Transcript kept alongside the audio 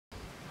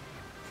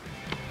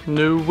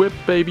New whip,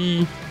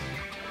 baby.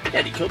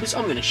 Howdy Corbis,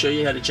 I'm going to show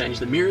you how to change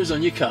the mirrors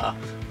on your car.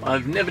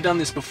 I've never done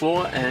this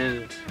before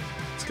and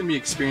it's going to be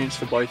an experience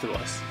for both of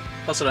us.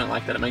 Plus I don't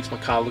like that, it makes my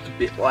car look a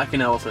bit like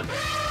an elephant.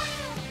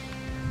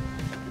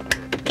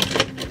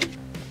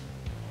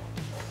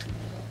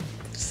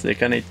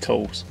 Sick, I need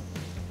tools.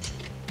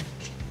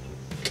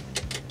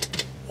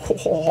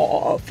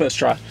 Oh, first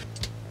try.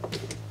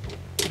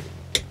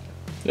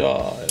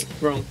 Oh,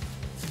 wrong.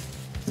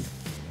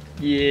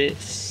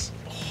 Yes.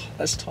 Oh,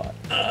 that's tight.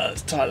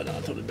 It's tighter than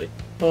I thought it'd be.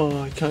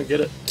 Oh, I can't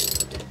get it.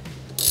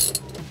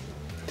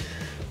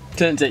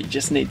 Turns out you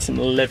just need some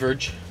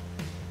leverage.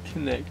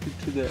 Connected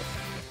to that.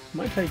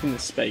 Am I taking the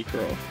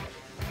speaker off?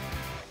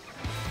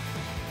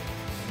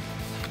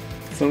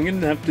 So I'm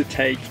going to have to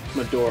take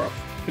my door off,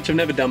 which I've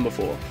never done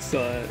before.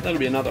 So that'll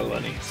be another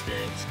learning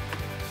experience.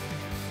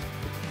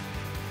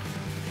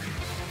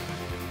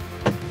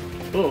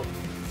 Oh,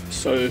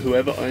 so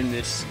whoever owned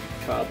this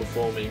car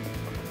before me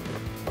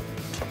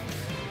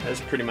has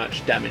pretty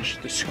much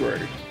damaged the screw.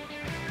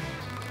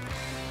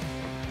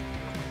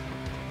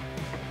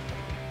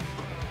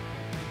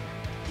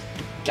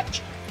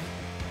 Gotcha.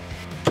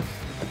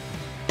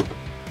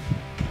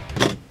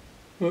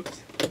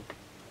 Whoops.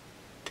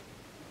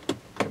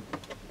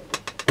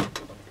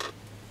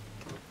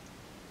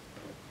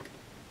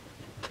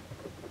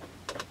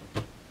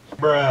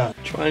 Bruh.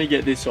 Trying to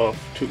get this off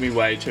took me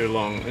way too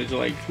long. It's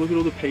like, look at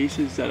all the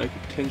pieces that I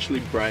could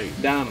potentially break.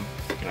 Damn.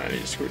 I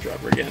need a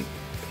screwdriver again.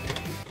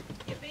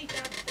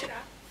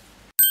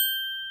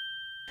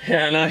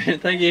 Yeah, no,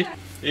 thank you.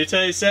 You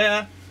too,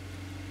 Sarah.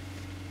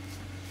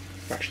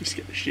 Actually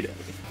scared the shit out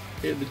of me.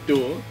 Here at the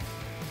door.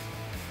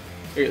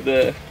 Here at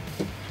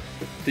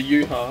the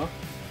U-Haul.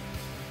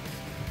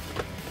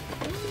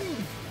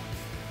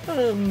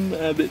 I'm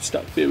a bit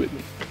stuck, bear with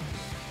me.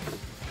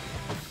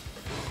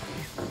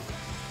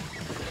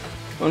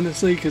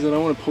 Honestly, because I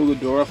don't want to pull the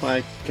door off,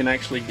 I can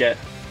actually get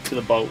to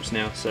the bolts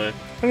now, so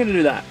I'm going to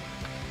do that.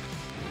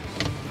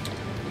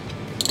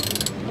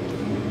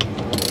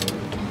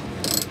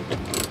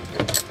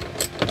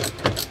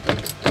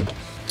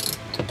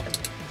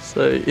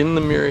 So in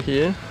the mirror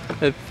here, I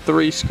had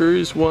 3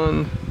 screws,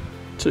 1,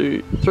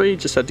 2, 3,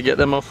 just had to get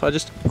them off. I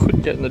just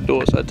couldn't get in the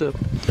door, so I had to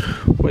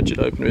wedge it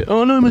open a bit.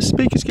 Oh no, my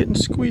speaker's getting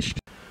squished.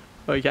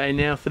 Okay,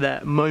 now for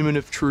that moment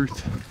of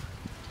truth.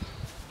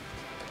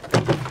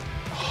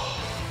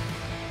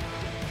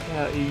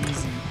 How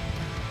easy.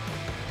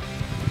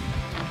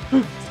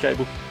 It's a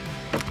cable.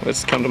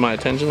 Let's come to my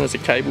attention, there's a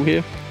cable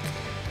here.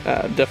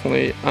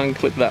 Definitely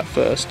unclip that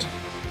first.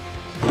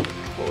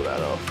 Pull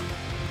that off.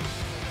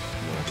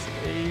 Nice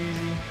and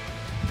easy.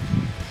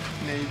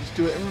 Now you just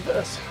do it in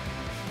reverse.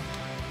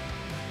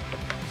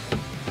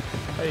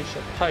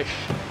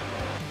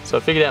 So I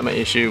figured out my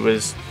issue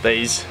was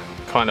these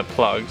kind of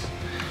plugs.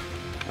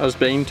 I was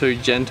being too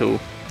gentle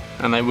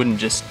and they wouldn't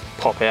just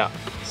pop out.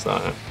 So,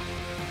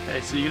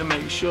 okay, so you're gonna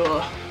make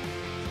sure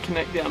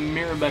connect our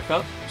mirror back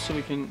up so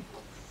we can.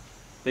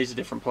 These are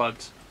different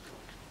plugs.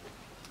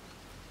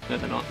 No,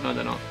 they're not. No,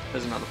 they're not.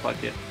 There's another plug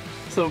here.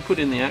 So we'll put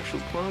in the actual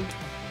plug.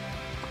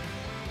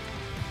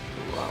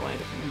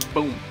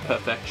 Boom,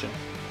 perfection.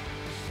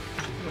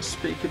 I'll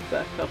speak it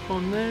back up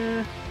on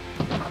there.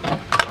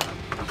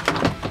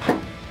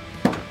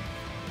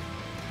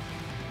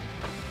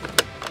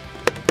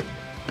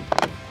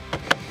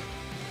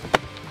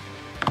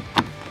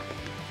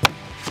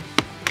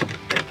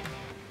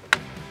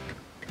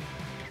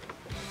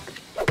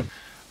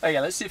 Okay,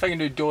 let's see if I can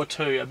do door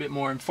 2 a bit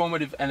more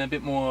informative and a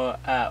bit more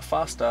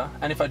faster,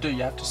 and if I do,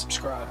 you have to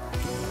subscribe.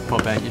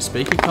 Pop out your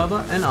speaker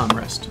cover and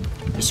armrest.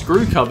 Your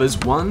screw covers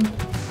 1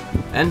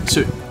 and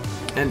 2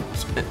 and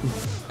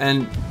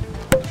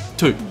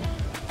 2.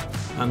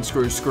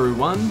 Unscrew screw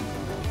 1,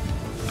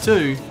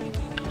 2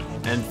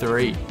 and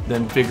 3.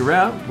 Then figure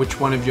out which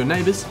one of your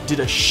neighbors did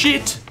a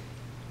shit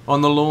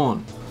on the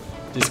lawn.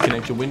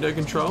 Disconnect your window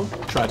control.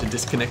 Try to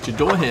disconnect your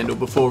door handle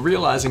before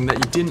realizing that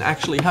you didn't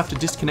actually have to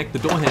disconnect the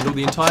door handle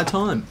the entire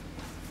time.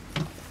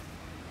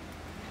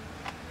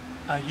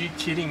 Are you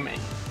kidding me?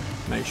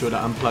 Make sure to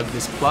unplug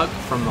this plug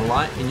from the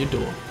light in your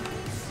door.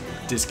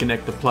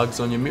 Disconnect the plugs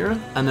on your mirror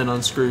and then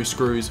unscrew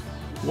screws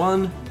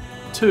 1,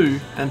 2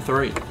 and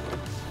 3.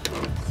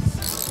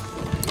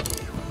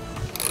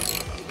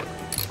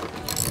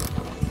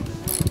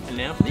 And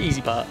now for the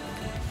easy part.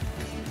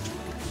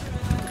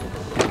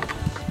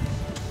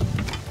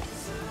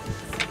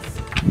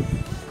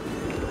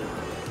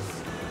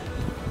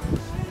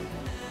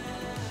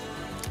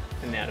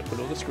 Now to put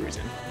all the screws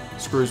in.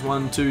 Screws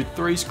 1, 2,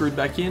 3 screwed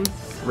back in.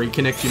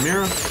 Reconnect your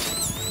mirror.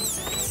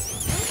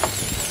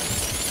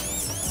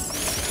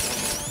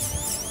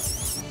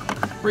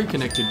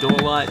 Reconnect your door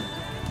light.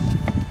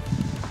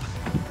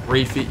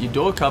 Refit your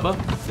door cover,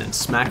 then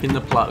smack in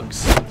the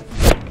plugs.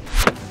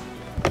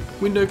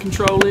 Window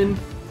control in.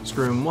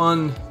 Screw in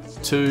 1,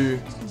 2,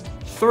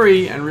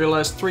 3 and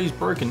realize 3's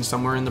broken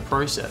somewhere in the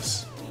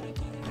process.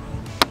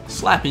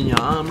 Slap in your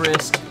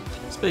armrest.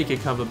 Speaker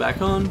cover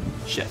back on,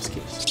 chef's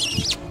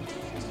kiss.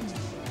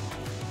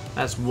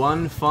 That's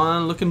one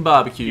fine looking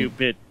barbecue. You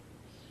bit.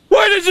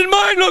 Why doesn't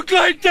mine look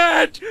like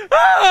that?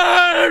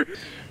 Ah!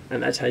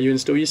 And that's how you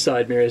install your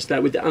side mirrors.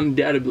 That would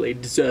undoubtedly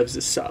deserves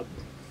a sub.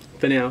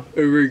 For now,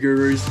 Uru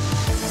Gurus.